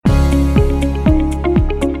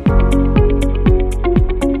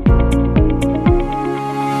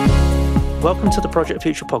Welcome to the Project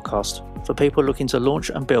Future podcast for people looking to launch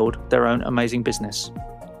and build their own amazing business.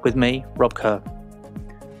 With me, Rob Kerr.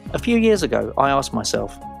 A few years ago, I asked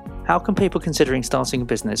myself, how can people considering starting a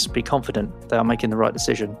business be confident they are making the right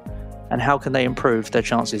decision? And how can they improve their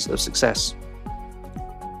chances of success?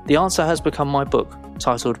 The answer has become my book,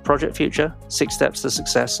 titled Project Future: 6 Steps to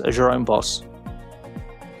Success as Your Own Boss.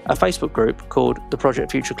 A Facebook group called the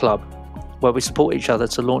Project Future Club, where we support each other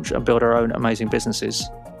to launch and build our own amazing businesses.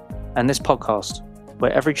 And this podcast,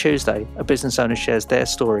 where every Tuesday a business owner shares their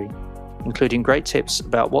story, including great tips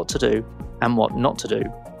about what to do and what not to do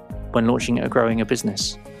when launching and growing a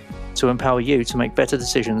business, to empower you to make better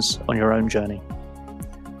decisions on your own journey.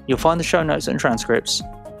 You'll find the show notes and transcripts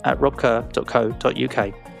at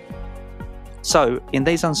robkerr.co.uk. So, in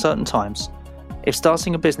these uncertain times, if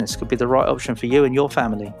starting a business could be the right option for you and your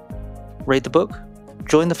family, read the book,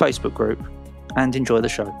 join the Facebook group, and enjoy the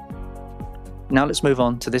show. Now let's move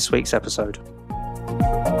on to this week's episode.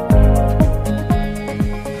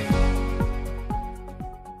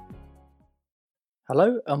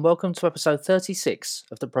 Hello and welcome to episode 36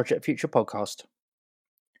 of the Project Future podcast.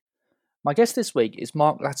 My guest this week is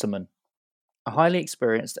Mark Latteman, a highly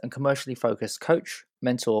experienced and commercially focused coach,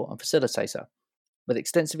 mentor and facilitator with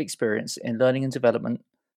extensive experience in learning and development,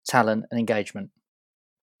 talent and engagement.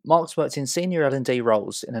 Mark's worked in senior L&D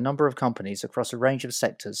roles in a number of companies across a range of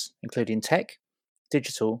sectors, including tech,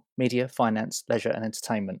 digital, media, finance, leisure and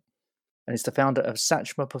entertainment, and is the founder of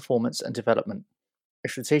Sachma Performance and Development, a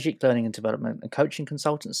strategic learning and development and coaching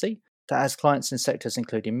consultancy that has clients in sectors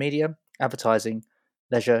including media, advertising,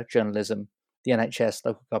 leisure, journalism, the NHS,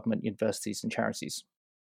 local government, universities and charities.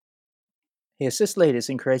 He assists leaders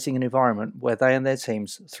in creating an environment where they and their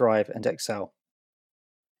teams thrive and excel.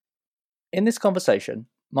 In this conversation,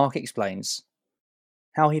 Mark explains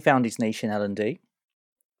how he found his niche in L&D,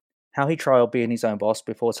 how he trialled being his own boss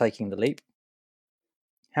before taking the leap,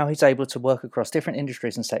 how he's able to work across different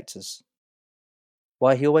industries and sectors,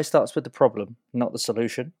 why he always starts with the problem, not the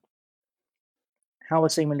solution, how a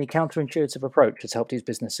seemingly counterintuitive approach has helped his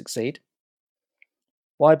business succeed,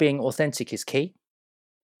 why being authentic is key,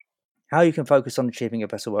 how you can focus on achieving a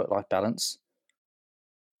better work-life balance,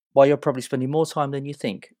 why you're probably spending more time than you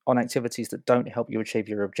think on activities that don't help you achieve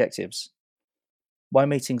your objectives, why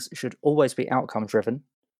meetings should always be outcome-driven,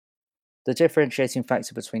 the differentiating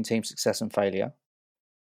factor between team success and failure,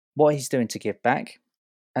 what he's doing to give back,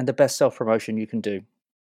 and the best self-promotion you can do.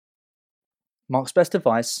 Mark's best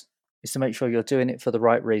advice is to make sure you're doing it for the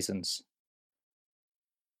right reasons.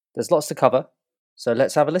 There's lots to cover, so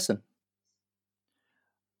let's have a listen.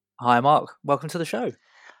 Hi Mark, welcome to the show.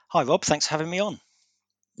 Hi Rob, thanks for having me on.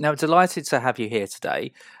 Now, delighted to have you here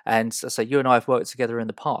today. And so you and I have worked together in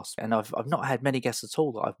the past, and I've not had many guests at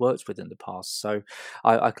all that I've worked with in the past. So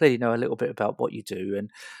I clearly know a little bit about what you do,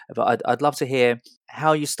 but I'd love to hear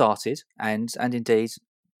how you started and indeed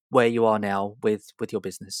where you are now with your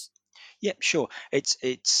business. Yeah, sure.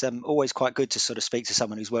 It's always quite good to sort of speak to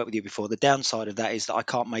someone who's worked with you before. The downside of that is that I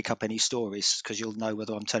can't make up any stories because you'll know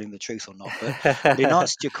whether I'm telling the truth or not. But in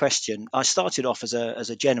answer to your question, I started off as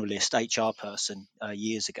a generalist HR person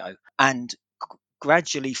years ago, and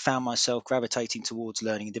gradually found myself gravitating towards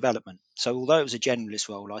learning and development. So although it was a generalist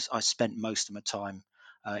role, I spent most of my time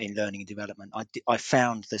in learning and development. I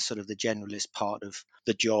found the sort of the generalist part of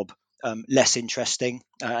the job less interesting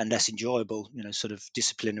and less enjoyable, sort of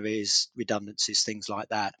disciplinaries, redundancies, things like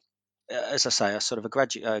that. As I say, I sort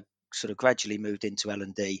of gradually moved into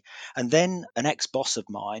L&D, and then an ex-boss of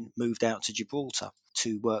mine moved out to Gibraltar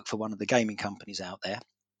to work for one of the gaming companies out there,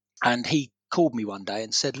 and he called me one day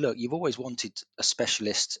and said, "Look, you've always wanted a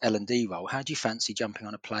specialist L&D role. How do you fancy jumping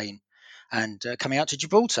on a plane and coming out to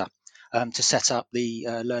Gibraltar to set up the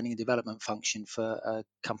learning and development function for a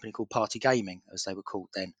company called Party Gaming, as they were called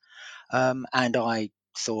then?" And I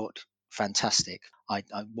thought, fantastic.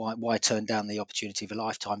 Why turn down the opportunity of a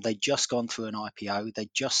lifetime? They'd just gone through an IPO.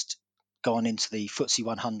 They'd just gone into the FTSE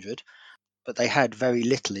 100, but they had very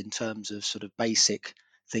little in terms of sort of basic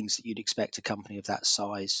things that you'd expect a company of that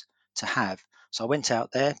size to have. So I went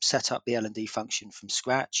out there, set up the L&D function from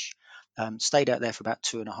scratch, stayed out there for about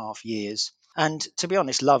 2.5 years, and to be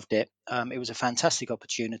honest, loved it. It was a fantastic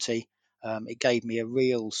opportunity. It gave me a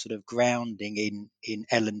real sort of grounding in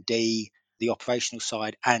L&D, the operational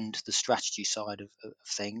side and the strategy side of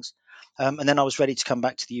things. And then I was ready to come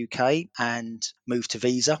back to the UK and move to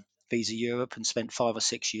Visa Europe, and spent 5 or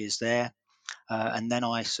 6 years there. And then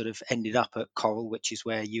I sort of ended up at Coral, which is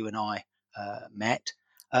where you and I met.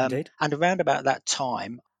 Indeed. And around about that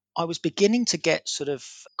time, I was beginning to get sort of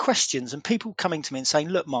questions and people coming to me and saying,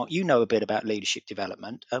 "Look, Mark, you know a bit about leadership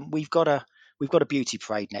development. We've got a we've got a beauty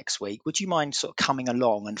parade next week. Would you mind sort of coming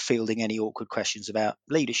along and fielding any awkward questions about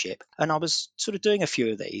leadership? And I was sort of doing a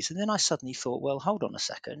few of these, and then I suddenly thought, well, hold on a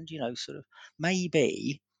second, sort of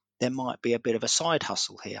maybe there might be a bit of a side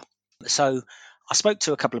hustle here. So I spoke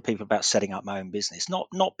to a couple of people about setting up my own business, not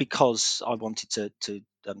because I wanted to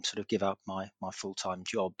sort of give up my full time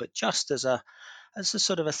job, but just as a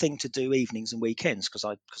sort of a thing to do evenings and weekends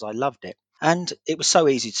because I loved it. And it was so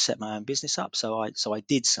easy to set my own business up, so I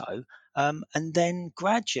did so. And then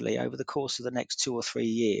gradually over the course of the next 2 or 3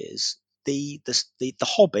 years, the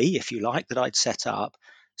hobby, if you like, that I'd set up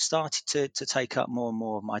started to take up more and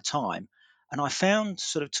more of my time. And I found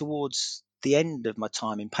sort of towards the end of my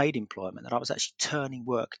time in paid employment that I was actually turning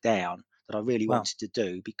work down that I really Wow. wanted to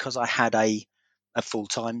do because I had a full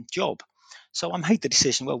time job. So I made the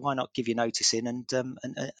decision, well, why not give your notice in and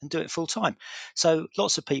do it full time? So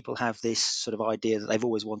lots of people have this sort of idea that they've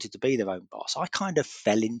always wanted to be their own boss. I kind of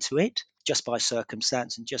fell into it just by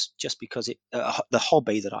circumstance, and just because the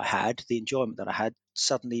hobby that I had, the enjoyment that I had,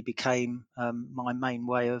 suddenly became my main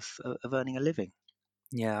way of earning a living.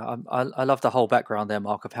 Yeah, I love the whole background there,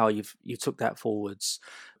 Mark, of how you took that forwards.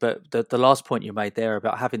 But the last point you made there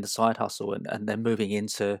about having the side hustle and then moving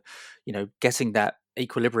into, getting that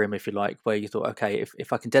equilibrium, if you like, where you thought, okay,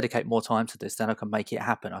 if I can dedicate more time to this, then I can make it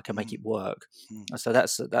happen. I can make Mm, it work. mm, So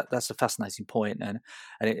that's a fascinating point, and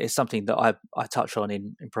it's something that I touch on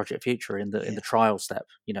in Project Future in the yeah, trial step,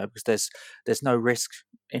 because there's no risk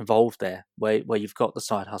involved there where you've got the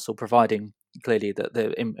side hustle, providing clearly that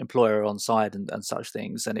the employer on side and such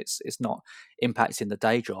things, and it's not impacting the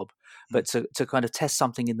day job, mm, but to kind of test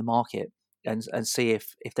something in the market and see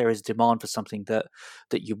if there is demand for something that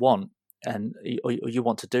you want or you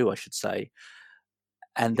want to do, I should say,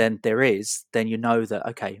 and yeah. then there is, then you know that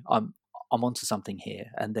okay, I'm onto something here,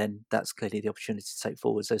 and then that's clearly the opportunity to take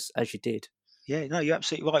forwards as you did. Yeah, no, you're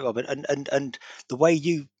absolutely right, Robert. And the way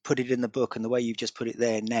you put it in the book and the way you've just put it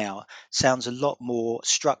there now sounds a lot more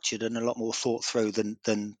structured and a lot more thought through than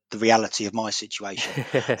the reality of my situation.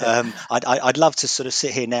 I'd love to sort of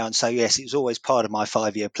sit here now and say yes, it was always part of my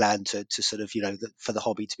 5 year plan to sort of for the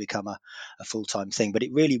hobby to become a full time thing, but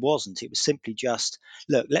it really wasn't. It was simply just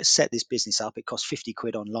look, let's set this business up. It costs 50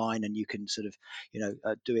 quid online, and you can sort of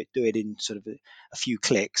do it in sort of a few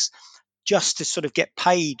clicks just to sort of get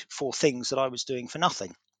paid for things that I was doing for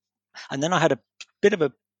nothing. And then I had a bit of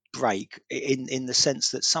a break in the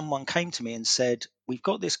sense that someone came to me and said, we've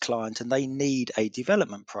got this client and they need a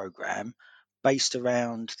development program based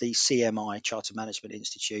around the CMI, Chartered Management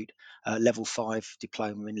Institute, level 5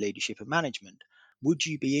 diploma in leadership and management. Would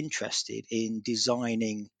you be interested in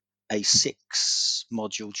designing a 6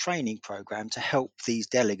 module training program to help these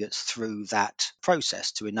delegates through that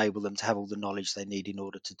process to enable them to have all the knowledge they need in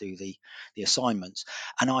order to do the assignments?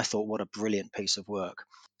 And I thought, what a brilliant piece of work.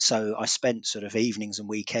 So I spent sort of evenings and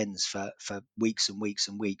weekends for weeks and weeks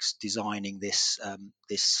and weeks designing this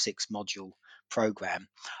 6 module program,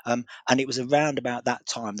 and it was around about that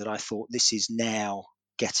time that I thought this is now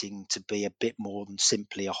getting to be a bit more than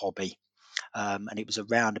simply a hobby. And it was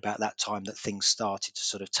around about that time that things started to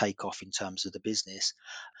sort of take off in terms of the business.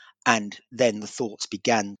 And then the thoughts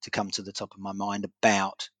began to come to the top of my mind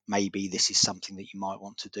about maybe this is something that you might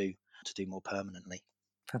want to do more permanently.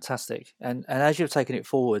 Fantastic. And as you've taken it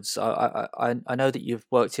forwards, I know that you've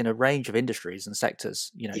worked in a range of industries and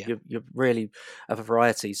sectors. Yeah. You're really of a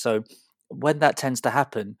variety. So when that tends to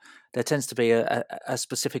happen, there tends to be a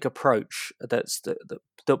specific approach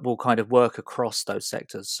that will kind of work across those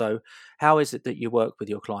sectors. So how is it that you work with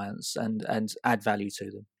your clients and add value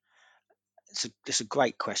to them? It's a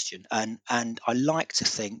great question, and I like to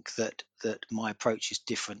think that my approach is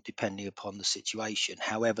different depending upon the situation.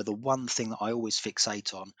 However, the one thing that I always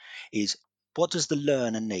fixate on is what does the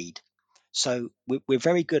learner need? So we're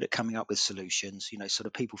very good at coming up with solutions. Sort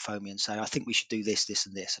of people phone me and say, I think we should do this, this,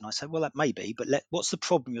 and this. And I say, well, that may be, but what's the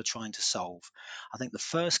problem you're trying to solve? I think the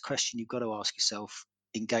first question you've got to ask yourself,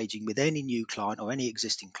 engaging with any new client or any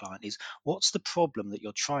existing client, is what's the problem that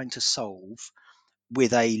you're trying to solve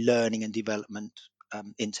with a learning and development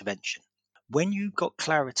intervention? When you've got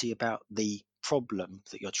clarity about the problem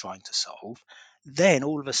that you're trying to solve, then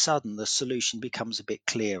all of a sudden the solution becomes a bit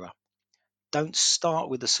clearer. Don't start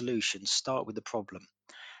with the solution, start with the problem.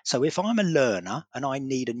 So if I'm a learner and I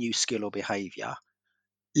need a new skill or behavior,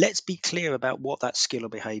 let's be clear about what that skill or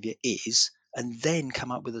behavior is and then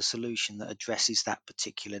come up with a solution that addresses that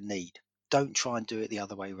particular need. Don't try and do it the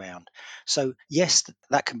other way around. So, yes,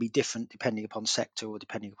 that can be different depending upon sector or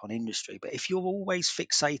depending upon industry. But if you're always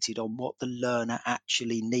fixated on what the learner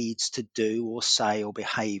actually needs to do or say or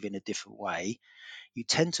behave in a different way, you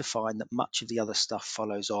tend to find that much of the other stuff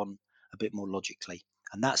follows on a bit more logically.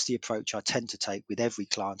 And that's the approach I tend to take with every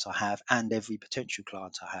client I have and every potential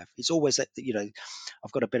client I have. It's always that,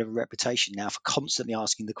 I've got a bit of a reputation now for constantly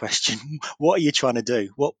asking the question, what are you trying to do?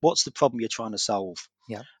 What's the problem you're trying to solve?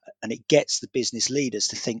 Yeah. And it gets the business leaders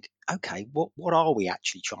to think, okay, what are we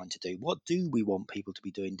actually trying to do? What do we want people to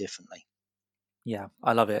be doing differently? Yeah,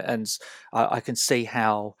 I love it. And I can see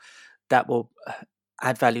how that will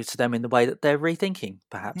add value to them in the way that they're rethinking,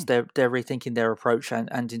 perhaps. Hmm. They're rethinking their approach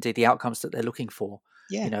and indeed the outcomes that they're looking for.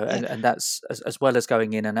 Yeah, yeah. And that's as well as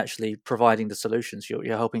going in and actually providing the solutions,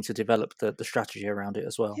 you're helping to develop the strategy around it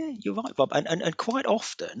as well. Yeah, you're right, Bob. And quite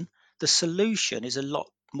often, the solution is a lot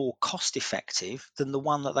more cost effective than the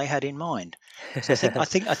one that they had in mind. So I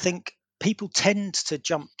think people tend to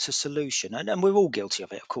jump to solution, and we're all guilty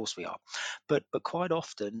of it. Of course, we are. But quite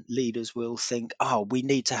often, leaders will think, oh, we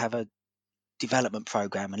need to have a development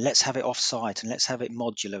program, and let's have it off site, and let's have it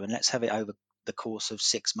modular, and let's have it over the course of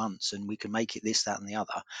 6 months, and we can make it this, that, and the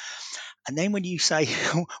other. And then when you say,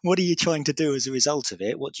 what are you trying to do as a result of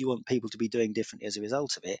it? What do you want people to be doing differently as a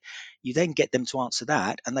result of it? You then get them to answer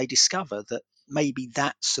that, and they discover that maybe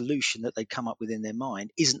that solution that they come up with in their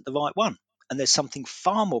mind isn't the right one. And there's something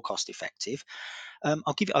far more cost effective.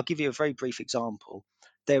 I'll give you a very brief example.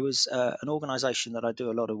 There was an organisation that I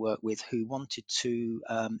do a lot of work with who wanted to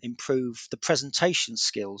improve the presentation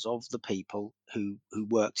skills of the people who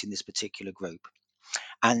worked in this particular group.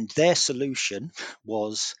 And their solution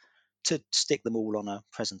was to stick them all on a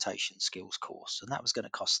presentation skills course, and that was going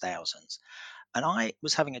to cost thousands. And I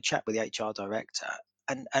was having a chat with the HR director,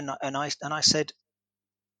 and I said,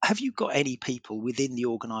 "Have you got any people within the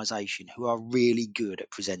organisation who are really good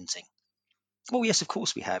at presenting?" "Well, yes, of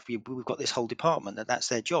course we have. We've got this whole department that's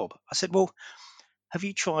their job." I said, "Well, have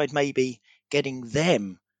you tried maybe getting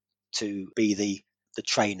them to be the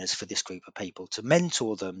trainers for this group of people, to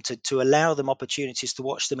mentor them, to allow them opportunities to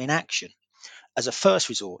watch them in action as a first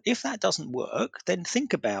resort? If that doesn't work, then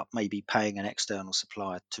think about maybe paying an external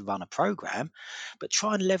supplier to run a program, but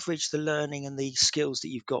try and leverage the learning and the skills that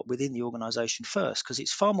you've got within the organization first, because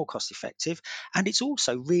it's far more cost effective, and it's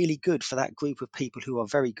also really good for that group of people who are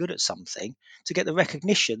very good at something to get the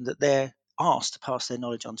recognition that they're asked to pass their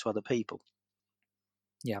knowledge on to other people."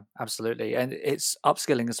 Yeah, absolutely. And it's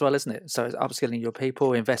upskilling as well, isn't it? So it's upskilling your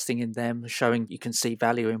people, investing in them, showing you can see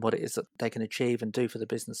value in what it is that they can achieve and do for the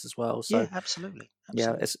business as well. Yeah, So absolutely, yeah,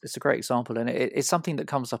 absolutely. it's a great example. And it's something that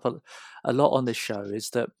comes up a lot on this show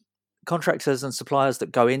is that contractors and suppliers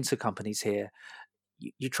that go into companies here,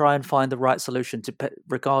 you try and find the right solution to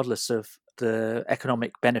regardless of the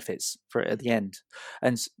economic benefits for it at Mm. the end.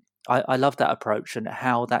 And I love that approach and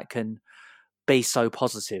how that can be so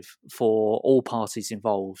positive for all parties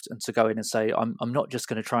involved, and to go in and say, I'm not just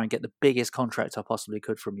going to try and get the biggest contract I possibly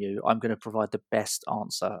could from you. I'm going to provide the best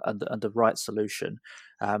answer and the right solution.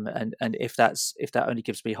 And if that only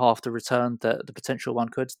gives me half the return that the potential one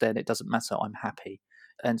could, then it doesn't matter. I'm happy.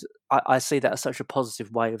 And I see that as such a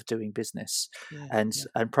positive way of doing business, Yeah, and yeah,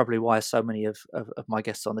 and probably why so many of my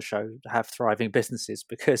guests on the show have thriving businesses,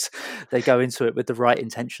 because they go into it with the right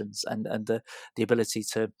intentions and the ability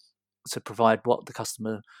to provide what the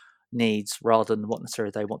customer needs rather than what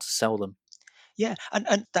necessarily they want to sell them. yeah.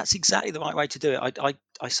 And that's exactly the right way to do it.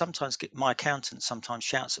 I sometimes get my accountant sometimes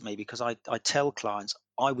shouts at me because I tell clients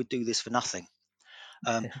I would do this for nothing.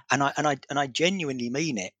 And I genuinely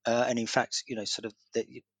mean it. And in fact, sort of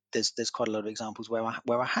there's quite a lot of examples where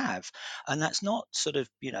I have, and that's not sort of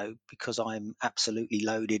because I'm absolutely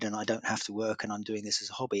loaded and I don't have to work and I'm doing this as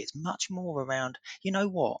a hobby. It's much more around,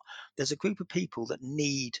 what, there's a group of people that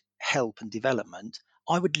need help and development.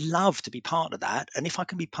 I would love to be part of that, and if I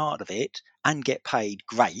can be part of it and get paid,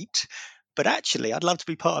 great. But actually, I'd love to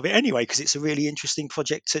be part of it anyway because it's a really interesting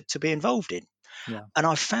project to be involved in. Yeah, And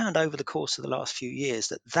I've found over the course of the last few years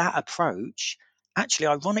that that approach actually,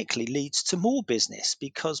 ironically, leads to more business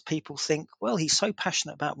because people think, well, he's so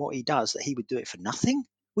passionate about what he does that he would do it for nothing.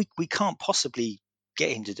 We can't possibly get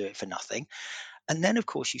him to do it for nothing. And then, of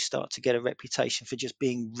course, you start to get a reputation for just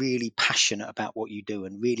being really passionate about what you do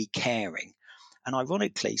and really caring. And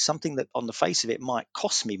ironically, something that on the face of it might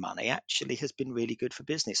cost me money actually has been really good for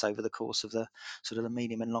business over the course of the sort of the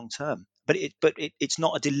medium and long term. But it's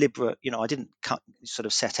not a deliberate, I didn't sort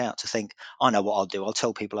of set out to think, I know what I'll do. I'll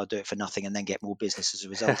tell people I'll do it for nothing and then get more business as a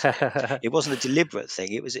result of it. It wasn't a deliberate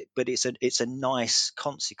thing. But it's a nice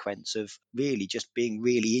consequence of really just being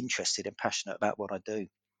really interested and passionate about what I do.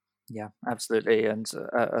 yeah, absolutely. And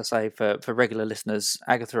I say for regular listeners,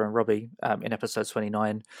 Agatha and Robbie in episode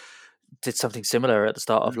 29 did something similar at the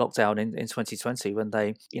start of Mm. lockdown in 2020 when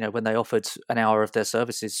they offered an hour of their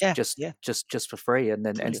services Yeah, just yeah, just for free, and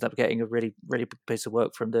then ended brilliant. up getting a really really big piece of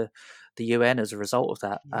work from the UN as a result of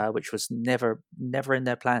that, Yeah. which was never in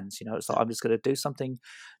their plans. It's like, No. I'm just going to do something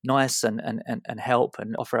nice and help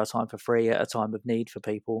and offer our time for free at a time of need for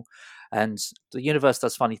people, and the universe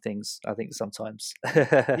does funny things, I think, sometimes.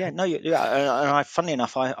 Yeah, no, yeah, and funnily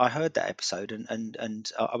enough, I heard that episode,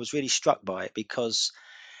 and I was really struck by it because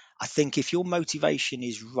I think if your motivation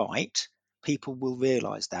is right, people will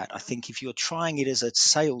realize that. I think if you're trying it as a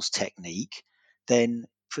sales technique, then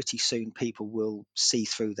pretty soon people will see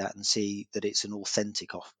through that and see that it's an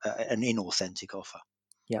inauthentic offer.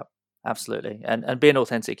 Yeah, absolutely. And being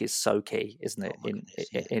authentic is so key, isn't Oh it, my goodness,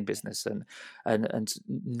 yeah, in yeah. business, and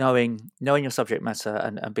knowing your subject matter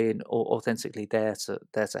and being authentically there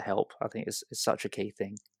to help. I think is such a key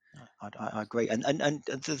thing. No, I agree. And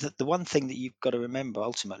the one thing that you've got to remember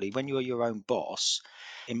ultimately, when you're your own boss,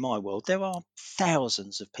 in my world, there are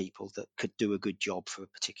thousands of people that could do a good job for a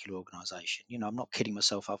particular organization. I'm not kidding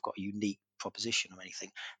myself. I've got a unique proposition or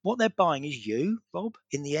anything. What they're buying is you, Rob,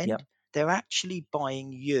 in the Yeah, end. They're actually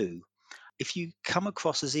buying you. If you come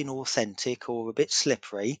across as inauthentic or a bit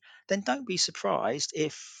slippery, then don't be surprised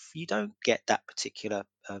if you don't get that particular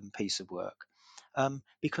piece of work.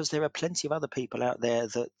 Because there are plenty of other people out there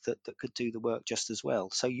that could do the work just as well.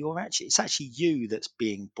 So it's actually you that's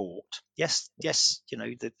being bought. Yes, yes,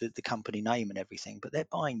 the company name and everything, but they're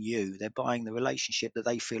buying you. They're buying the relationship that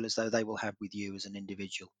they feel as though they will have with you as an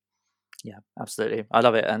individual. yeah, absolutely. I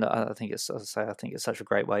love it, and I think it's, as I say, I think it's such a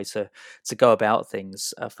great way to go about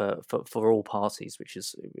things, for all parties, which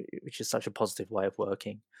is such a positive way of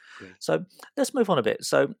working. Agree. So let's move on a bit.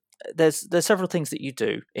 So there's several things that you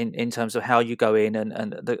do in terms of how you go in, and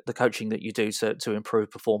the coaching that you do to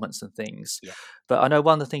improve performance and things. Yeah, But I know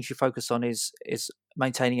one of the things you focus on is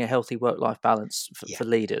maintaining a healthy work-life balance yeah, for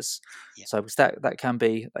leaders. yeah, So because that can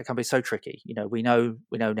be so tricky. We know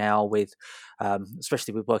now with,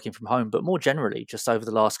 especially with working from home, but more generally, just over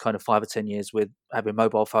the last kind of 5 or 10 years, with having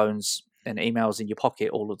mobile phones and emails in your pocket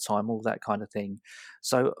all the time, all that kind of thing.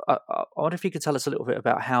 So I wonder if you could tell us a little bit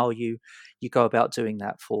about how you go about doing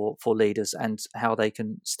that for leaders, and how they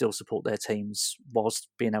can still support their teams whilst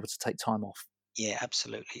being able to take time off. yeah,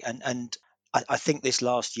 absolutely. And I think this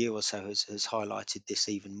last year or so has highlighted this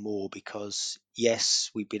even more because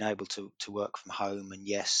yes, we've been able to work from home, and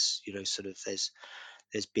yes, sort of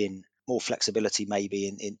there's been more flexibility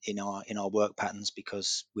maybe in our work patterns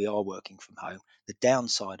because we are working from home. The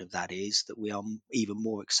downside of that is that we are even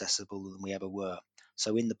more accessible than we ever were.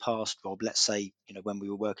 So in the past, Rob, let's say, when we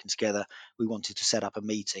were working together, we wanted to set up a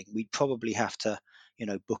meeting. We'd probably have to,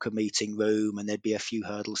 book a meeting room, and there'd be a few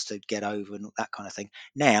hurdles to get over and that kind of thing.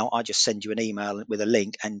 Now I just send you an email with a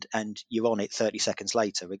link, and you're on it 30 seconds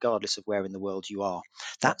later, regardless of where in the world you are.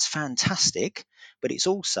 Yep. That's fantastic, but it's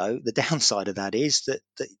also the downside of that is that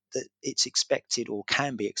it's expected, or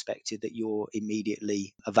can be expected, that you're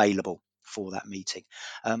immediately available for that meeting.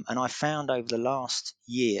 And I found over the last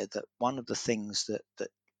year that one of the things that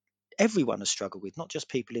everyone has struggled with, not just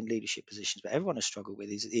people in leadership positions, but everyone has struggled with,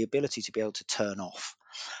 is the ability to be able to turn off,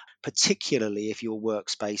 particularly if your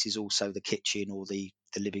workspace is also the kitchen or the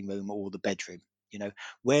living room or the bedroom.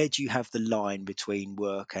 Where do you have the line between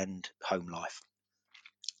work and home life?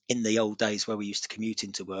 In the old days where we used to commute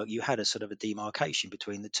into work, you had a sort of a demarcation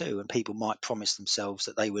between the two, and people might promise themselves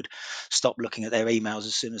that they would stop looking at their emails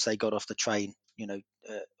as soon as they got off the train,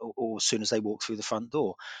 or as soon as they walked through the front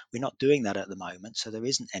door. We're not doing that at the moment, so there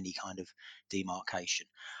isn't any kind of demarcation.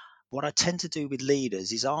 What I tend to do with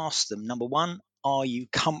leaders is ask them, number one, are you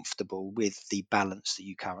comfortable with the balance that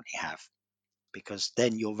you currently have? Because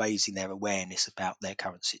then you're raising their awareness about their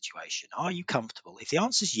current situation. Are you comfortable? If the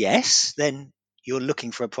answer is yes, then you're looking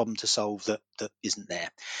for a problem to solve that isn't there.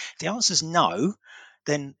 If the answer is no,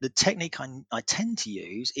 then the technique I tend to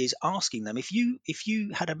use is asking them, if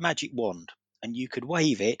you had a magic wand and you could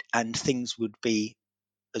wave it and things would be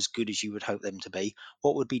as good as you would hope them to be,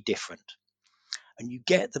 what would be different? And you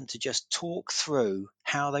get them to just talk through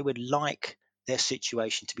how they would like their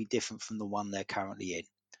situation to be different from the one they're currently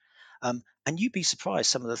in. And you'd be surprised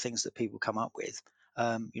some of the things that people come up with.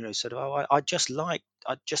 Sort of, oh, I just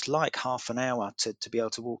like half an hour to be able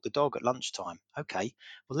to walk the dog at lunchtime. Okay,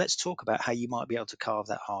 well, let's talk about how you might be able to carve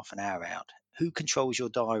that half an hour out. Who controls your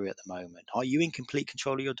diary at the moment? Are you in complete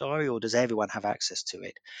control of your diary, or does everyone have access to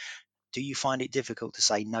it? Do you find it difficult to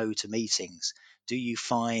say no to meetings? Do you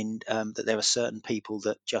find that there are certain people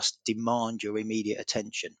that just demand your immediate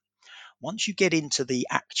attention? Once you get into the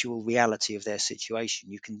actual reality of their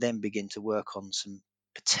situation, you can then begin to work on some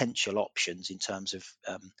potential options in terms of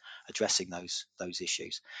addressing those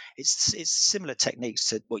issues. It's similar techniques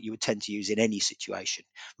to what you would tend to use in any situation.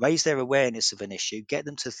 Raise their awareness of an issue, get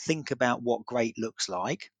them to think about what great looks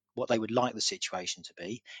like, what they would like the situation to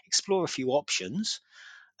be, explore a few options,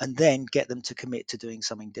 and then get them to commit to doing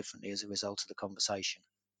something differently as a result of the conversation.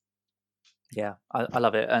 Yeah, I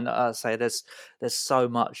love it, and I say there's so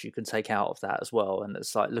much you can take out of that as well, and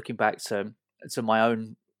it's like looking back to my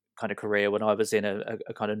own kind of career when I was in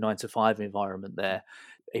a kind of 9 to 5 environment there,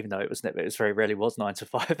 even though it was very rarely was 9 to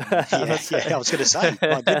 5. Yeah, yeah. I was going to say,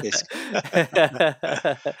 my goodness.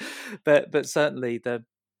 But certainly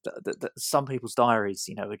some people's diaries,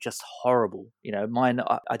 are just horrible. Mine,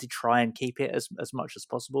 I did try and keep it as much as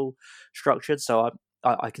possible structured, so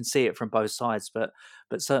I can see it from both sides, but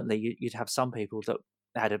certainly you'd have some people that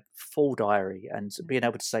had a full diary, and being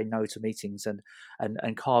able to say no to meetings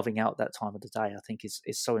and carving out that time of the day, I think is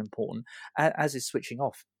so important, as is switching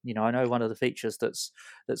off. I know one of the features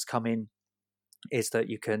that's come in is that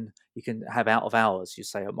you can have out of hours. You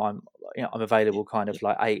say I'm available kind Yeah, of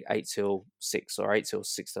like eight till 6 or 8 till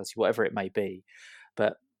 6:30, whatever it may be,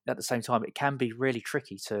 but at the same time it can be really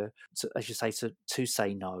tricky to as you say to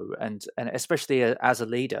say no, and especially as a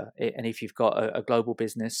leader, and if you've got a global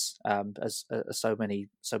business, as so many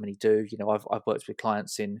do. I've worked with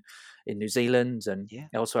clients in New Zealand and yeah.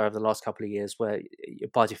 elsewhere over the last couple of years, where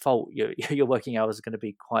by default your working hours are going to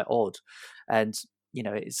be quite odd, and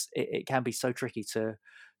it can be so tricky to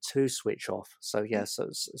switch off. So Yeah. yeah,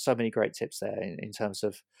 so many great tips there in terms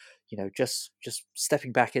of just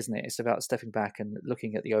stepping back, isn't it? It's about stepping back and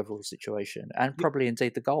looking at the overall situation, and probably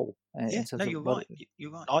indeed the goal Yeah, in no, terms of you're what. right.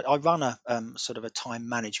 You're right. I run a sort of a time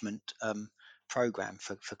management program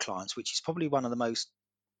for clients, which is probably one of the most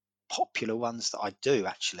popular ones that I do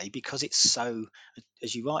actually, because it's so,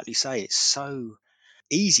 as you rightly say, it's so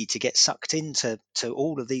easy to get sucked into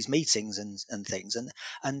all of these meetings and things,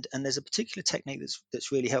 and there's a particular technique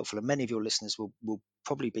that's really helpful, and many of your listeners will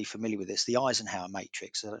probably be familiar with this, the Eisenhower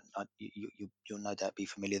matrix. You'll no doubt be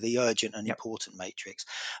familiar, the urgent and Yep. important matrix.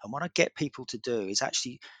 And what I get people to do is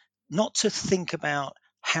actually not to think about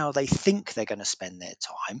how they think they're going to spend their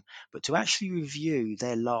time, but to actually review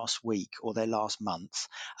their last week or their last month,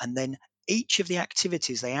 and then each of the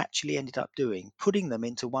activities they actually ended up doing, putting them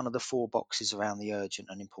into one of the four boxes around the urgent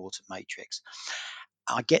and important matrix.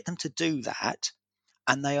 I get them to do that,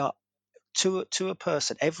 and they are, to a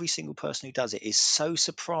person, every single person who does it is so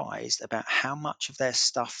surprised about how much of their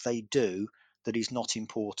stuff they do that is not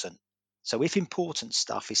important. So if important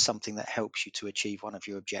stuff is something that helps you to achieve one of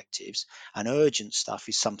your objectives, and urgent stuff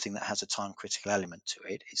is something that has a time critical element to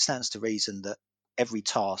it, it stands to reason that every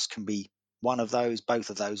task can be one of those, both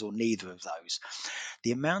of those, or neither of those.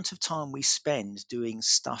 The amount of time we spend doing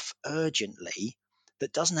stuff urgently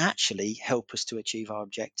that doesn't actually help us to achieve our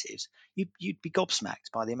objectives, you'd be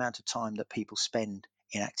gobsmacked by the amount of time that people spend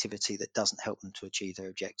in activity that doesn't help them to achieve their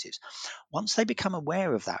objectives. Once they become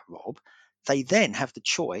aware of that, Rob, they then have the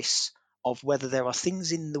choice of whether there are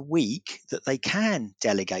things in the week that they can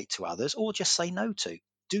delegate to others or just say no to.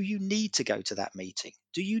 Do you need to go to that meeting?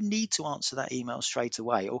 Do you need to answer that email straight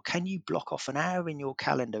away? Or can you block off an hour in your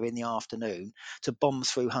calendar in the afternoon to bomb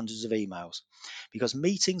through hundreds of emails? Because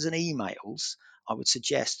meetings and emails, I would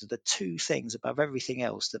suggest, are the two things above everything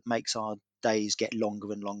else that makes our days get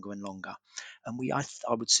longer and longer and longer. And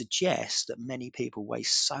I would suggest that many people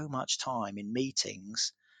waste so much time in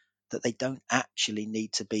meetings that they don't actually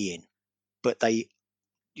need to be in, but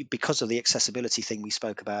because of the accessibility thing we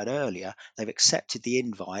spoke about earlier, they've accepted the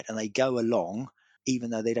invite and they go along even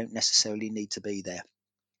though they don't necessarily need to be there.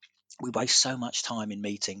 We waste so much time in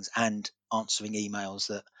meetings and answering emails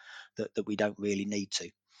that we don't really need to.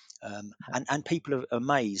 And people are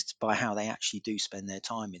amazed by how they actually do spend their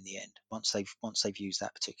time in the end once they've used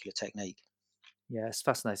that particular technique. Yeah, it's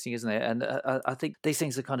fascinating, isn't it? And I think these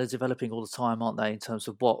things are kind of developing all the time, aren't they, in terms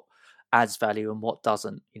of what adds value and what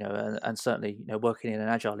doesn't. And certainly, working in an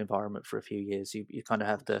agile environment for a few years, you kind of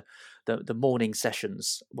have the morning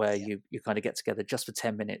sessions where Yeah, you kind of get together just for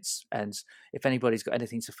 10 minutes, and if anybody's got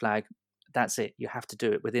anything to flag, that's it. You have to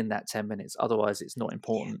do it within that 10 minutes, otherwise it's not yeah,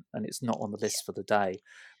 important and it's not on the yeah. list for the day.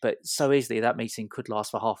 But so easily that meeting could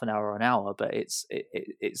last for half an hour or an hour, but it's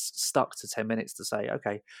stuck to 10 minutes to say,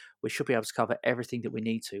 okay, we should be able to cover everything that we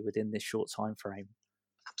need to within this short time frame.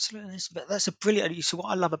 Absolutely, that's a brilliant. So what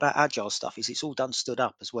I love about agile stuff is it's all done stood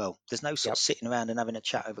up as well. There's no sort of Yep. sitting around and having a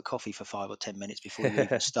chat over coffee for 5 or 10 minutes before you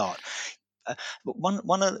even start. But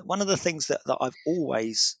one of the things that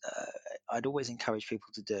I'd always encourage people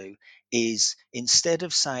to do is, instead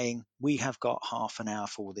of saying we have got half an hour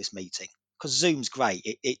for this meeting, because Zoom's great.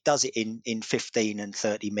 It does it in 15 and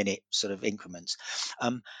 30-minute sort of increments,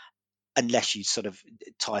 unless you sort of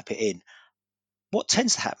type it in. What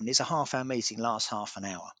tends to happen is a half-hour meeting lasts half an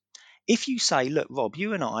hour. If you say, look, Rob,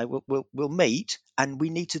 you and I will meet and we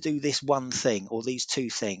need to do this one thing or these two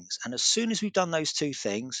things. And as soon as we've done those two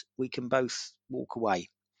things, we can both walk away.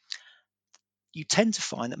 You tend to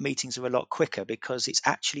find that meetings are a lot quicker because it's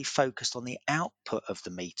actually focused on the output of the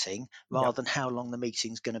meeting Yeah. rather than how long the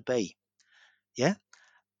meeting's going to be. Yeah.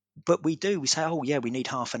 But we say, oh yeah, we need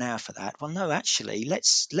half an hour for that. Well, no, actually,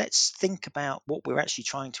 let's think about what we're actually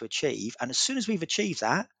trying to achieve. And as soon as we've achieved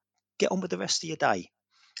that, get on with the rest of your day.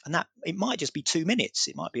 And that it might just be 2 minutes.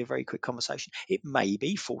 It might be a very quick conversation. It may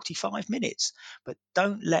be 45 minutes. But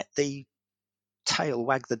don't let the tail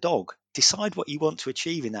wag the dog. Decide what you want to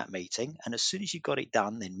achieve in that meeting. And as soon as you've got it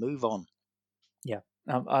done, then move on. Yeah,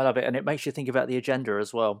 I love it, and it makes you think about the agenda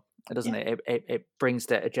as well, doesn't Yeah. it? It brings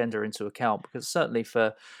that agenda into account because certainly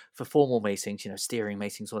for formal meetings, steering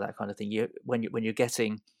meetings, all that kind of thing. When you're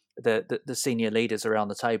getting the senior leaders around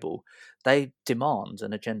the table, they demand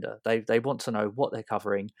an agenda. They want to know what they're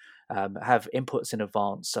covering, have inputs in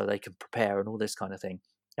advance so they can prepare and all this kind of thing.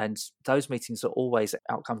 And those meetings are always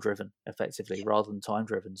outcome driven, effectively, Yeah. rather than time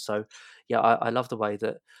driven. So, yeah, I love the way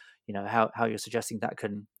that how you're suggesting that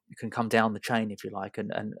can come down the chain, if you like,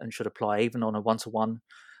 and should apply even on a one-to-one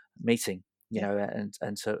meeting, Yeah.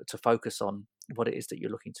 and to focus on what it is that you're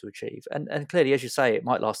looking to achieve. And clearly, as you say, it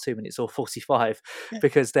might last 2 minutes or 45 Yeah.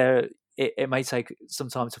 because it may take some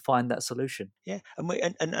time to find that solution. Yeah,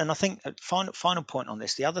 and I think final point on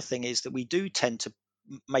this. The other thing is that we do tend to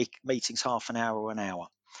make meetings half an hour or an hour.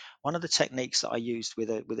 One of the techniques that I used with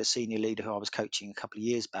a senior leader who I was coaching a couple of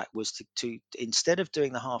years back was to instead of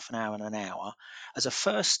doing the half an hour and an hour, as a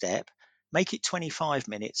first step, make it 25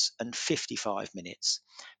 minutes and 55 minutes,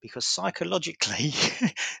 because psychologically,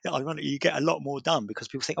 ironically, you get a lot more done because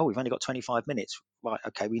people think, oh, we've only got 25 minutes, right?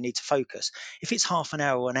 Okay, we need to focus. If it's half an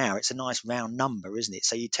hour or an hour, it's a nice round number, isn't it?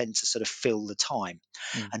 So you tend to sort of fill the time.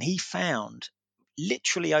 Mm. And he found,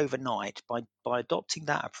 literally overnight, by adopting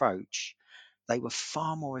that approach, they were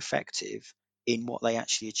far more effective in what they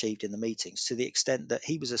actually achieved in the meetings, to the extent that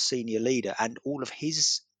he was a senior leader and all of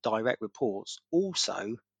his direct reports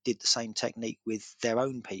also did the same technique with their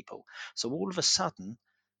own people. So all of a sudden,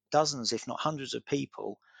 dozens, if not hundreds of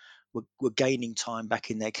people were gaining time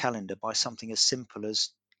back in their calendar by something as simple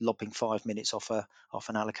as lopping 5 minutes off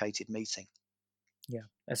an allocated meeting. Yeah,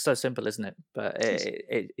 it's so simple, isn't it? But It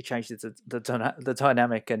is. it changes the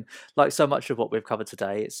dynamic, and like so much of what we've covered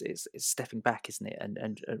today, it's stepping back, isn't it,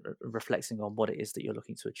 and reflecting on what it is that you're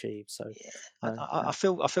looking to achieve. So, Yeah, no, I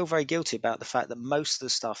feel very guilty about the fact that most of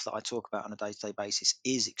the stuff that I talk about on a day-to-day basis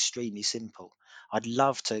is extremely simple. I'd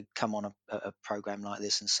love to come on a program like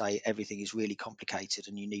this and say everything is really complicated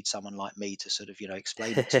and you need someone like me to sort of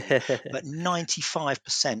explain it to you. But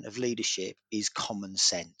 95% of leadership is common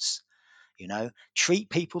sense. Treat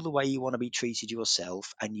people the way you want to be treated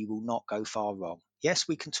yourself, and you will not go far wrong. Yes,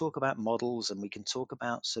 we can talk about models and we can talk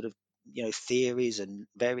about sort of theories and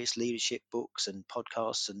various leadership books and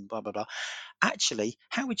podcasts and blah blah blah. Actually,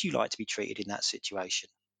 how would you like to be treated in that situation?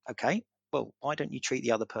 Okay, well, why don't you treat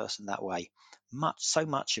the other person that way? So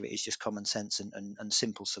much of it is just common sense and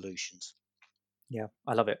simple solutions. Yeah,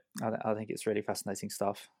 I love it. I think it's really fascinating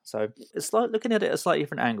stuff. So it's like looking at it a slightly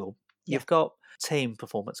different angle. Yeah. You've got team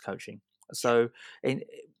performance coaching. Yeah. So,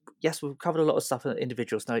 yes, we've covered a lot of stuff on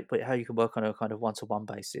individuals now, but how you can work on a kind of one-to-one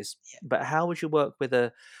basis. Yeah. But how would you work with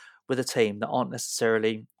a team that aren't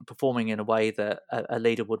necessarily performing in a way that a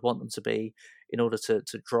leader would want them to be in order to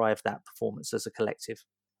drive that performance as a collective?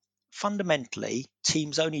 Fundamentally,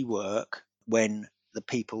 teams only work when the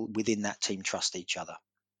people within that team trust each other.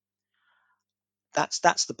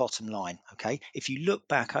 That's the bottom line. Okay, if you look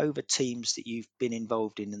back over teams that you've been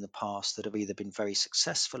involved in the past that have either been very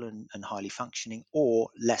successful and highly functioning, or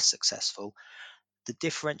less successful, the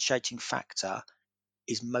differentiating factor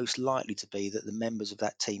is most likely to be that the members of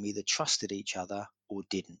that team either trusted each other or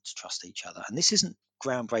didn't trust each other. And this isn't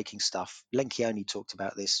groundbreaking stuff. Lencioni talked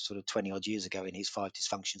about this sort of 20 odd years ago in his Five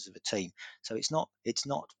Dysfunctions of a Team. So it's not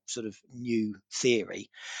sort of new theory,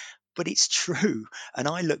 but it's true. And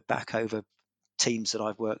I look back over teams that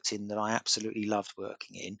I've worked in that I absolutely loved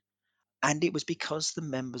working in, and it was because the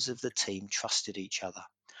members of the team trusted each other.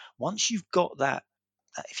 Once you've got that,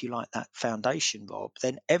 if you like, that foundation, Rob,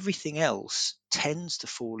 then everything else tends to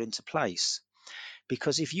fall into place.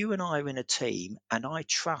 Because if you and I are in a team and I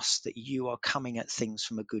trust that you are coming at things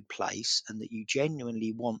from a good place and that you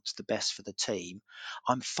genuinely want the best for the team,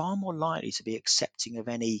 I'm far more likely to be accepting of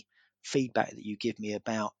any feedback that you give me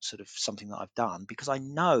about sort of something that I've done, because I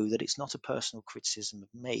know that it's not a personal criticism of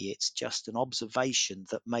me. It's just an observation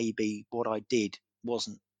that maybe what I did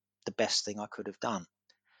wasn't the best thing I could have done.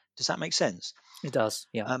 Does that make sense? It does.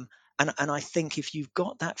 Yeah. Um, and I think if you've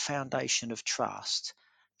got that foundation of trust,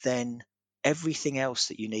 then everything else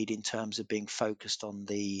that you need in terms of being focused on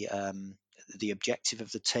the objective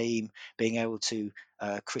of the team, being able to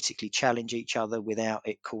critically challenge each other without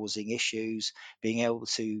it causing issues, being able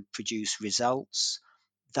to produce results,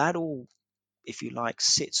 that all, if you like,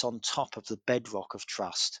 sits on top of the bedrock of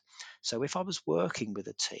trust. So if I was working with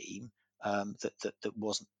a team that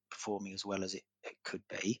wasn't performing as well as it could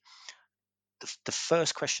be, the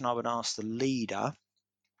first question I would ask the leader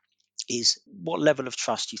is, what level of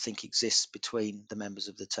trust do you think exists between the members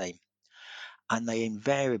of the team? And they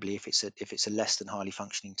invariably, if it's a less than highly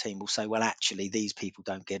functioning team, will say, well, actually, these people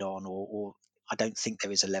don't get on, or I don't think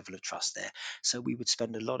there is a level of trust there. So we would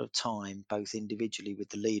spend a lot of time, both individually with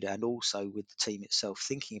the leader and also with the team itself,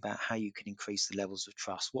 thinking about how you can increase the levels of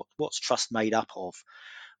trust. What's trust made up of?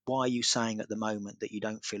 Why are you saying at the moment that you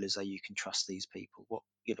don't feel as though you can trust these people?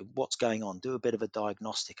 What's going on? Do a bit of a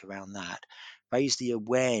diagnostic around that. Raise the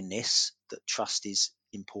awareness that trust is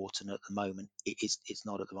important at the moment. It's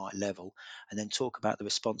not at the right level, and then talk about the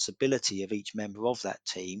responsibility of each member of that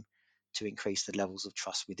team to increase the levels of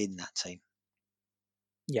trust within that team.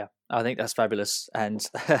 Yeah, I think that's fabulous, and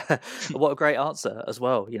what a great answer as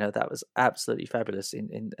well. That was absolutely fabulous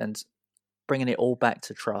and bringing it all back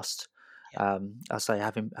to trust. Yeah, I say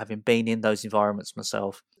having been in those environments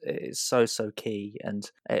myself, it's so key, and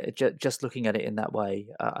just looking at it in that way,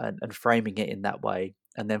 and framing it in that way,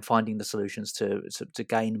 and then finding the solutions to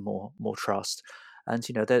gain more trust. And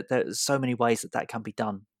there's so many ways that can be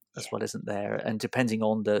done as yeah, well, isn't there? And depending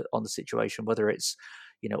on the situation, whether it's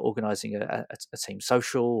organizing a team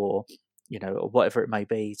social, or whatever it may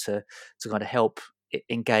be, to kind of help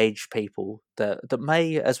engage people that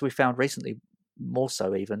may, as we found recently, more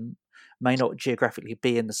so even, may not geographically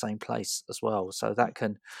be in the same place as well. So mm, that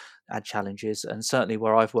can add challenges. And certainly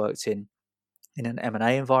where I've worked in an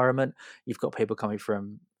M&A environment, you've got people coming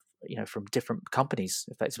from different companies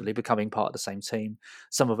mm, effectively becoming part of the same team,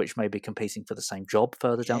 some of which may be competing for the same job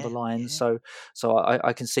further down the yeah, line. yeah. So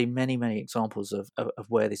I can see many examples of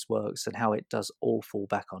where this works and how it does all fall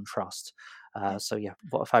back on trust. Yeah. So yeah,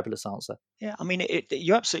 what a fabulous answer. Yeah, I mean,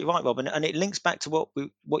 you're absolutely right, Rob, and it links back to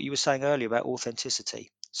what you were saying earlier about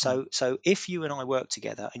authenticity. Mm. So if you and I work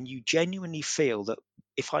together, and you genuinely feel that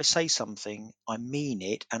if I say something, I mean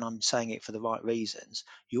it, and I'm saying it for the right reasons,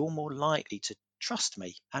 you're more likely to trust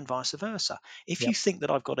me, and vice versa. If you Yep. think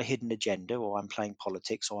that I've got a hidden agenda, or I'm playing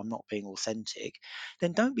politics, or I'm not being authentic,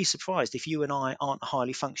 then don't be surprised if you and I aren't a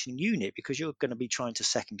highly functioning unit, because you're going to be trying to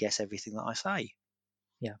second guess everything that I say.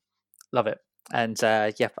 Yeah. Love it. And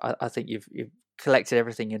yeah, I think you've collected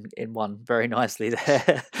everything in one very nicely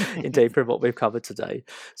there, indeed, from what we've covered today.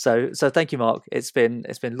 So thank you, Mark. It's been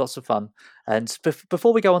lots of fun. And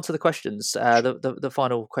before we go on to the questions, the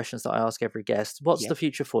final questions that I ask every guest, what's Yeah. the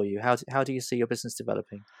future for you? How do you see your business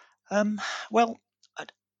developing? Well,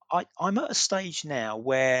 I'm at a stage now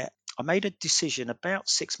where I made a decision about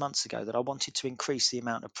 6 months ago that I wanted to increase the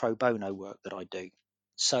amount of pro bono work that I do.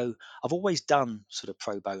 So I've always done sort of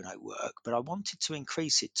pro bono work, but I wanted to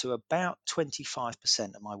increase it to about 25%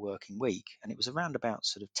 of my working week. And it was around about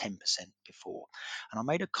sort of 10% before. And I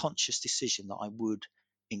made a conscious decision that I would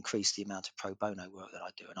increase the amount of pro bono work that I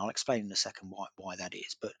do. And I'll explain in a second why that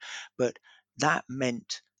is. But that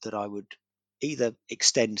meant that I would either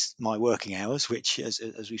extend my working hours, which, as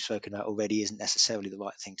we've spoken about already, isn't necessarily the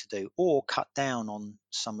right thing to do, or cut down on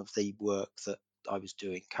some of the work that I was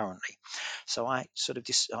doing currently. So I sort of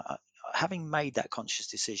having made that conscious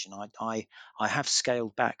decision, I have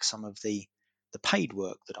scaled back some of the paid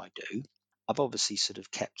work that I do. I've obviously sort of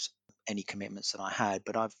kept any commitments that I had,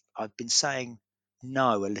 but I've been saying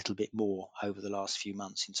no a little bit more over the last few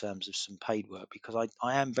months in terms of some paid work, because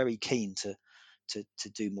I am very keen to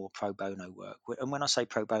do more pro bono work. And when I say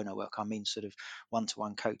pro bono work, I mean sort of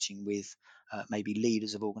one-to-one coaching with maybe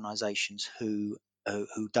leaders of organisations who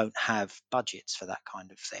don't have budgets for that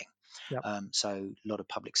kind of thing. Yep. So a lot of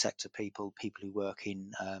public sector people who work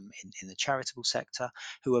in the charitable sector,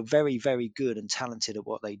 who are very good and talented at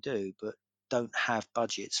what they do, but don't have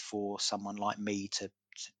budgets for someone like me to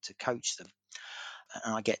coach them.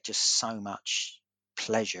 And I get just so much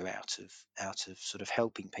pleasure out of sort of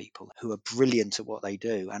helping people who are brilliant at what they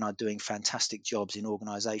do and are doing fantastic jobs in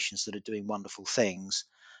organizations that are doing wonderful things,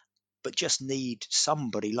 but just need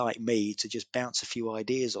somebody like me to just bounce a few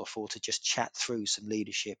ideas off, or to just chat through some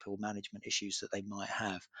leadership or management issues that they might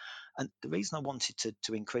have. And the reason I wanted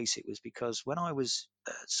to increase it was because when I was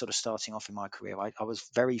sort of starting off in my career, I was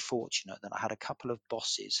very fortunate that I had a couple of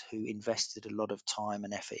bosses who invested a lot of time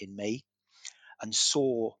and effort in me, and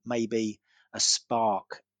saw maybe a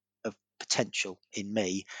spark of potential in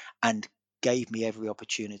me, and gave me every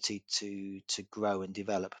opportunity to grow and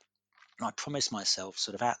develop. And I promised myself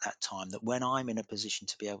sort of at that time that when I'm in a position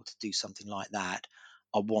to be able to do something like that,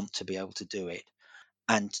 I want to be able to do it,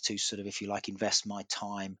 and to sort of, if you like, invest my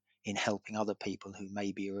time in helping other people who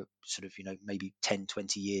maybe are sort of, maybe 10,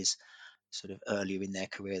 20 years sort of earlier in their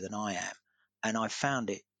career than I am. And I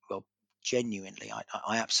found it, well, genuinely,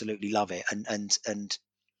 I absolutely love it. And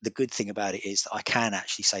the good thing about it is that I can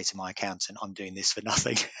actually say to my accountant, I'm doing this for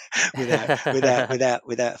nothing,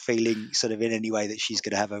 without feeling sort of in any way that she's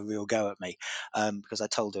going to have a real go at me, because I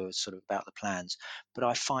told her sort of about the plans. But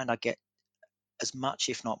I find I get as much,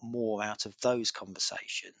 if not more, out of those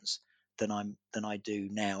conversations than I do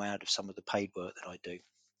now out of some of the paid work that I do.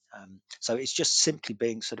 So it's just simply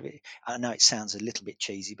being sort of, I know it sounds a little bit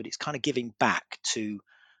cheesy, but it's kind of giving back to,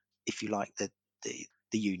 if you like,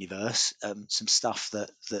 the universe, some stuff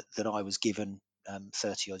that I was given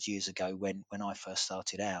 30 odd years ago when I first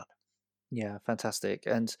started out. Yeah, fantastic,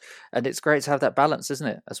 and it's great to have that balance, isn't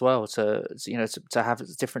it, as well? To have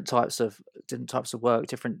different types of work,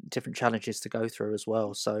 different challenges to go through as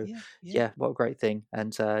well. So, Yeah, yeah. yeah, what a great thing,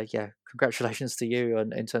 and yeah, congratulations to you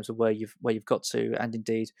on in terms of where you've got to, and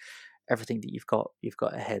indeed everything that you've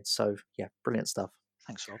got ahead. So, yeah, brilliant stuff.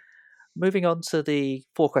 Thanks, Rob. Moving on to the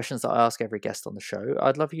 4 questions that I ask every guest on the show,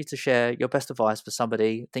 I'd love you to share your best advice for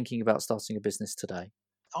somebody thinking about starting a business today.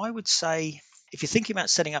 I would say, if you're thinking about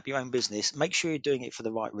setting up your own business, make sure you're doing it for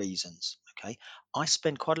the right reasons. Okay. I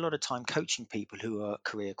spend quite a lot of time coaching people who are at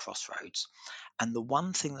career crossroads. And the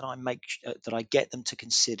one thing that that I get them to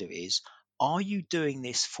consider is, are you doing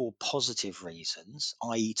this for positive reasons,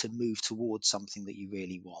 i.e., to move towards something that you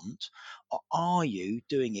really want? Or are you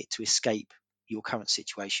doing it to escape your current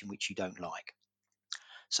situation, which you don't like?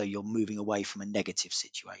 So you're moving away from a negative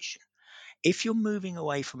situation. If you're moving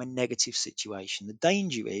away from a negative situation, the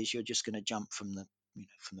danger is you're just going to jump from the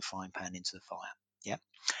frying pan into the fire. Yeah.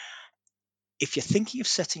 If you're thinking of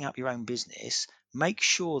setting up your own business, make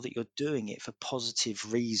sure that you're doing it for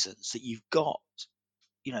positive reasons, that you've got,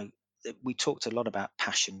 you know, that we talked a lot about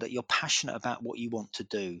passion, that you're passionate about what you want to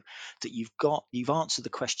do, that you've answered the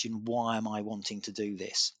question, why am I wanting to do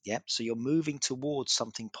this? Yeah. So you're moving towards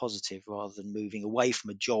something positive rather than moving away from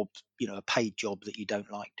a job, a paid job that you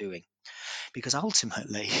don't like doing. Because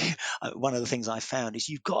ultimately, one of the things I found is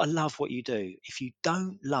you've got to love what you do. If you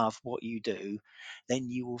don't love what you do, then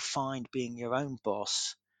you will find being your own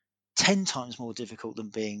boss 10 times more difficult than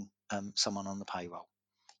being someone on the payroll.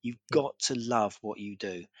 You've Yeah. got to love what you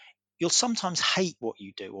do. You'll sometimes hate what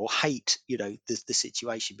you do, or hate, the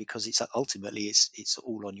situation, because it's ultimately it's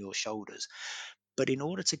all on your shoulders. But in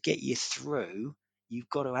order to get you through, you've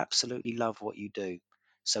got to absolutely love what you do.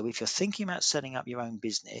 So if you're thinking about setting up your own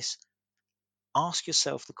business, ask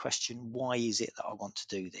yourself the question, why is it that I want to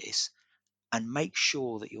do this? And make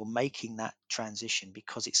sure that you're making that transition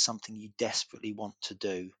because it's something you desperately want to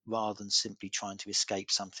do, rather than simply trying to escape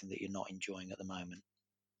something that you're not enjoying at the moment.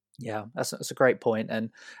 Yeah, that's a great point,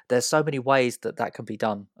 and there's so many ways that that can be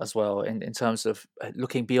done as well. In terms of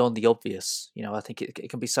looking beyond the obvious, I think it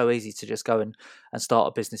can be so easy to just go and start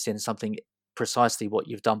a business in something precisely what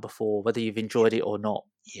you've done before, whether you've Yeah, enjoyed it or not.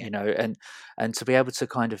 yeah, And to be able to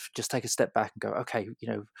kind of just take a step back and go, okay,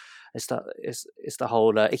 it's the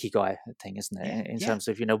whole ikigai thing, isn't it? yeah, In yeah, terms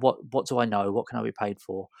of what do I know, what can I be paid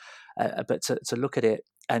for, but to look at it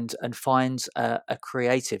and find a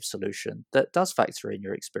creative solution that does factor in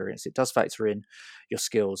your experience. It does factor in your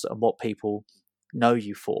skills and what people know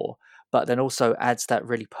you for, but then also adds that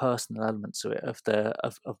really personal element to it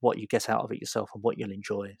of what you get out of it yourself and what you'll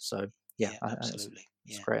enjoy. So yeah, yeah, it's absolutely.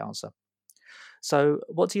 a Yeah. great answer. So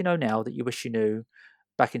what do you know now that you wish you knew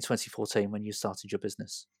back in 2014 when you started your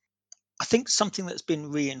business? I think something that's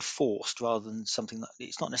been reinforced, rather than something that,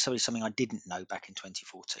 it's not necessarily something I didn't know back in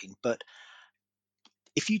 2014, but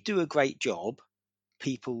if you do a great job,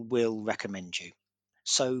 people will recommend you.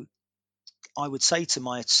 So I would say to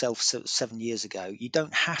myself 7 years ago, you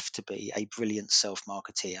don't have to be a brilliant self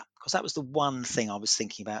marketeer, because that was the one thing I was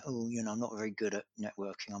thinking about. Oh, I'm not very good at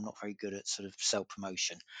networking. I'm not very good at sort of self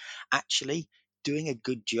promotion. Actually, doing a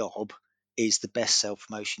good job is the best self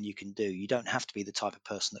promotion you can do. You don't have to be the type of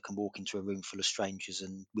person that can walk into a room full of strangers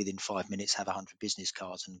and within 5 minutes have 100 business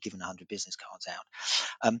cards and given 100 business cards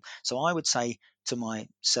out. So I would say to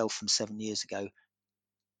myself from 7 years ago,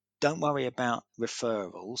 don't worry about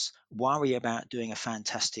referrals. Worry about doing a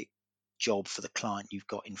fantastic job for the client you've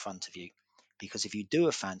got in front of you. Because if you do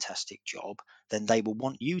a fantastic job, then they will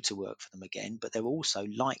want you to work for them again, but they're also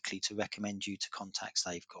likely to recommend you to contacts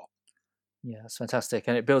they've got. Yeah, it's fantastic,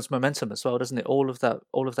 and it builds momentum as well, doesn't it? All of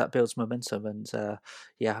that builds momentum, and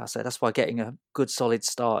yeah, I say that's why getting a good solid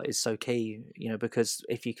start is so key. Because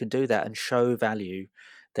if you can do that and show value,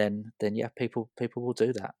 then yeah, people will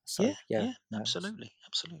do that. So Yeah, yeah, yeah, no. absolutely,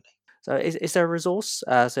 absolutely. So is there a resource,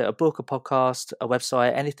 so a book, a podcast, a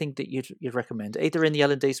website, anything that you'd recommend, either in the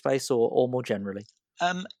L&D space or more generally?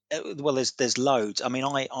 Well, there's loads. I mean,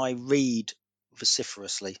 I read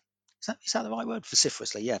vociferously. Is that the right word?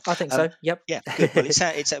 Vociferously, yeah. I think Um, so. Yep. yeah, good.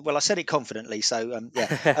 Well, well, I said it confidently, so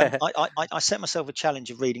yeah. I set myself a challenge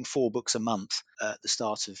of reading 4 books a month at the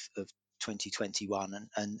start of 2021,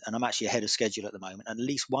 and I'm actually ahead of schedule at the moment. At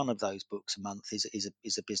least one of those books a month is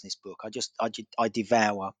a business book. I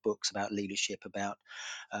devour books about leadership, about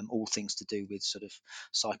all things to do with sort of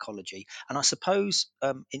psychology. And I suppose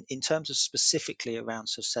in terms of specifically around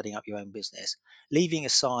sort of setting up your own business, leaving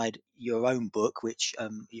aside your own book, which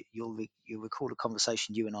you'll recall a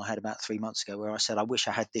conversation you and I had about 3 months ago, where I said I wish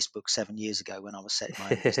I had this book 7 years ago when I was setting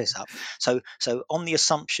my own business up. So on the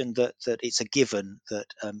assumption that it's a given that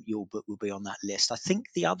your book will be on that list, I think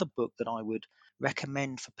the other book that I would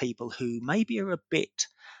recommend for people who maybe are a bit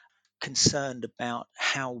concerned about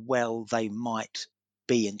how well they might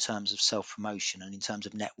be in terms of self promotion and in terms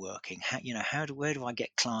of networking. Where do I get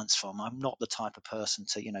clients from? I'm not the type of person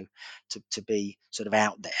to be sort of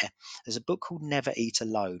out there. There's a book called Never Eat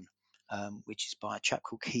Alone, which is by a chap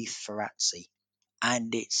called Keith Ferrazzi,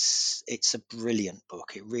 and it's a brilliant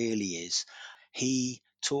book. It really is. He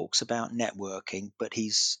talks about networking, but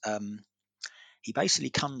he basically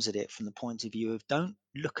comes at it from the point of view of, don't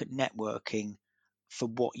look at networking for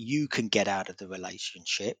what you can get out of the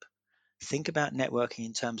relationship. Think about networking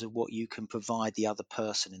in terms of what you can provide the other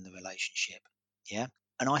person in the relationship. Yeah.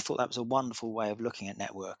 And I thought that was a wonderful way of looking at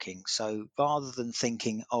networking. So rather than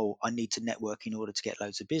thinking, oh, I need to network in order to get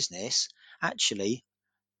loads of business, actually,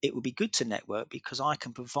 it would be good to network because I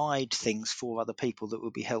can provide things for other people that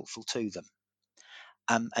would be helpful to them.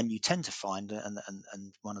 And you tend to find,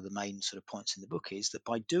 and one of the main sort of points in the book is that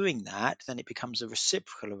by doing that, then it becomes a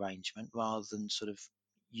reciprocal arrangement rather than sort of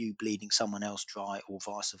you bleeding someone else dry or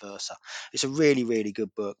vice versa. It's a really, really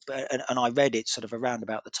good book. And I read it sort of around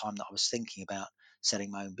about the time that I was thinking about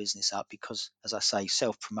setting my own business up because, as I say,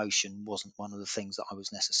 self promotion wasn't one of the things that I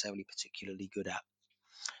was necessarily particularly good at.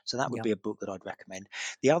 So that would Yeah. be a book that I'd recommend.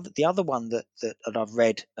 The other one that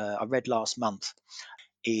I read last month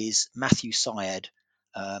is Matthew Syed.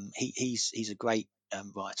 He's a great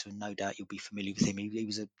writer, and no doubt you'll be familiar with him. He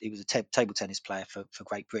was a table tennis player for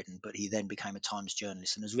Great Britain, but he then became a Times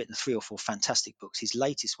journalist and has written 3 or 4 fantastic books. His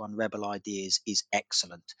latest one, Rebel Ideas, is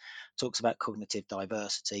excellent. Talks about cognitive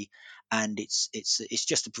diversity, and it's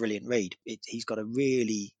just a brilliant read. He's got a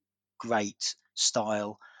really great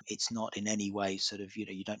style. It's not in any way sort of,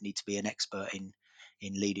 you don't need to be an expert in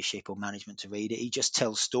leadership or management to read it. He just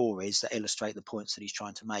tells stories that illustrate the points that he's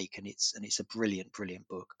trying to make, and it's a brilliant, brilliant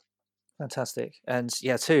book. Fantastic, and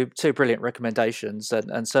yeah, two brilliant recommendations,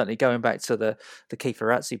 and certainly going back to the Keith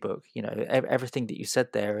Ferrazzi book, everything that you said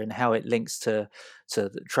there and how it links to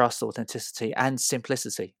the trust, authenticity, and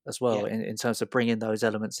simplicity as well, Yeah, in terms of bringing those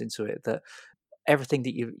elements into it. That everything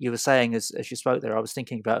that you were saying as you spoke there, I was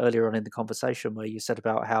thinking about earlier on in the conversation where you said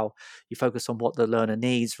about how you focus on what the learner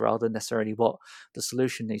needs rather than necessarily what the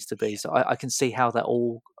solution needs to be. yeah, So I can see how that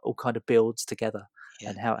all kind of builds together yeah,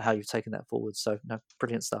 and how yeah. you've taken that forward. So no,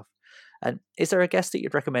 brilliant stuff. And is there a guest that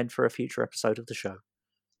you'd recommend for a future episode of the show?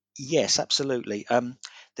 Yes, absolutely.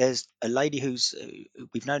 There's a lady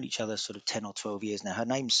we've known each other sort of 10 or 12 years now. Her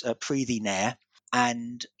name's Preethi Nair,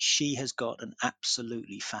 and she has got an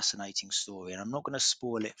absolutely fascinating story. And I'm not going to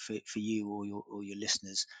spoil it for you or your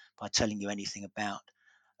listeners by telling you anything about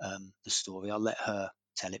the story. I'll let her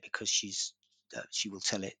tell it because she will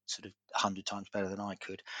tell it sort of 100 times better than I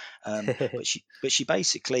could. But she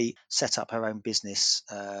basically set up her own business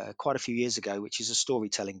quite a few years ago, which is a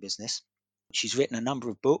storytelling business. She's written a number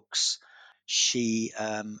of books. She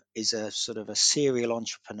is a sort of a serial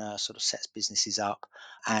entrepreneur, sort of sets businesses up,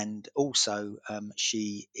 and also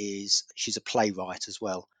she's a playwright as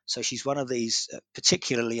well. So she's one of these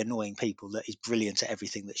particularly annoying people that is brilliant at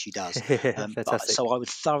everything that she does. So Fantastic, I would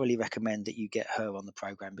thoroughly recommend that you get her on the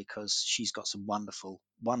program because she's got some wonderful,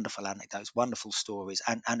 wonderful anecdotes, wonderful stories,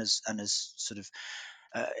 and as sort of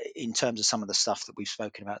in terms of some of the stuff that we've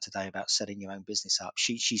spoken about today about setting your own business up,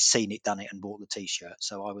 she's seen it, done it, and bought the t-shirt.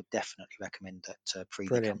 So I would definitely recommend that Preeti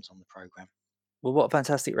brilliant. comes on the program. Well, what a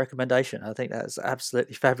fantastic recommendation. I think that's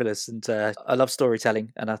absolutely fabulous. And I love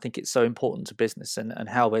storytelling. And I think it's so important to business and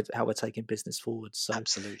how we're taking business forward. So,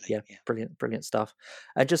 Absolutely. yeah, Yeah. brilliant, brilliant stuff.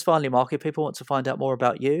 And just finally, Mark, if people want to find out more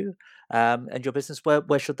about you and your business,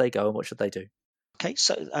 where should they go and what should they do? Okay,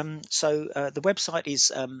 so the website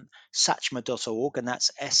is sachma.org, and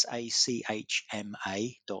that's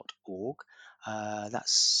SACHMA.org.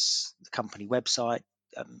 That's the company website.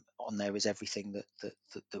 On there is everything that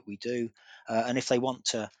we do. And if they want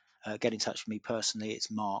to get in touch with me personally,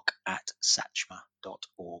 it's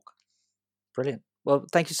mark@sachma.org. Brilliant. Well,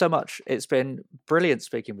 thank you so much. It's been brilliant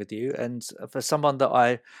speaking with you. And for someone that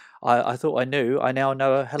I thought I knew, I now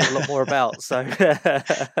know a hell of a lot more about. So,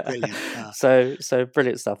 Brilliant. so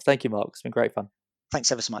brilliant stuff. Thank you, Mark. It's been great fun.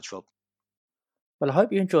 Thanks ever so much, Rob. Well, I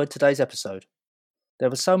hope you enjoyed today's episode. There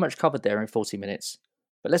was so much covered there in 40 minutes,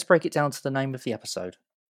 but let's break it down to the name of the episode: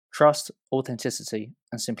 trust, authenticity,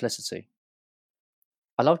 and simplicity.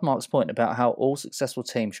 I loved Mark's point about how all successful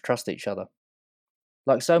teams trust each other.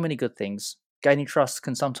 Like so many good things, gaining trust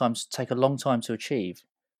can sometimes take a long time to achieve,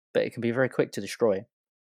 but it can be very quick to destroy.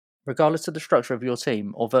 Regardless of the structure of your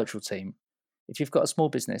team or virtual team, if you've got a small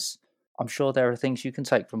business, I'm sure there are things you can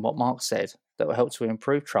take from what Mark said that will help to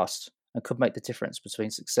improve trust and could make the difference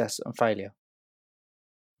between success and failure.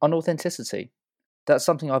 On authenticity, that's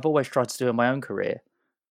something I've always tried to do in my own career,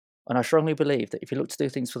 and I strongly believe that if you look to do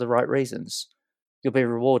things for the right reasons, you'll be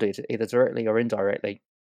rewarded either directly or indirectly.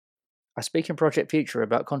 I speak in Project Future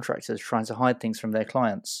about contractors trying to hide things from their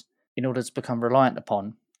clients in order to become reliant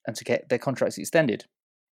upon and to get their contracts extended.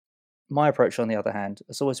 My approach, on the other hand,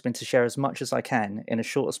 has always been to share as much as I can in as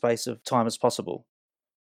short a space of time as possible,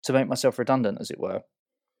 to make myself redundant, as it were.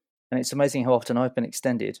 And it's amazing how often I've been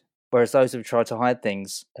extended, whereas those who've tried to hide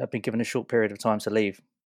things have been given a short period of time to leave.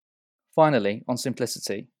 Finally, on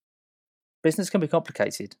simplicity, business can be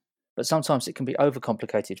complicated, but sometimes it can be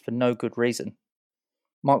overcomplicated for no good reason.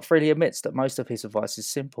 Mark freely admits that most of his advice is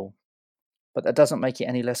simple, but that doesn't make it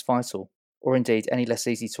any less vital, or indeed any less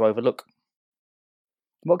easy to overlook.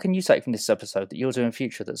 What can you take from this episode that you'll do in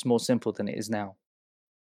future that's more simple than it is now?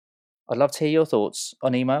 I'd love to hear your thoughts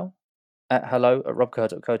on email at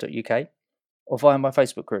hello@robker.co.uk or via my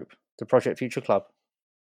Facebook group, the Project Future Club.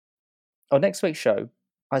 On next week's show,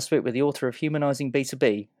 I speak with the author of Humanising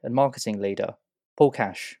B2B and marketing leader, Paul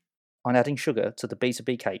Cash, on adding sugar to the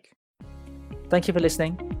B2B cake. Thank you for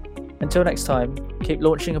listening. Until next time, keep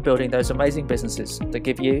launching and building those amazing businesses that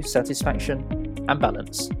give you satisfaction and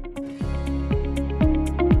balance.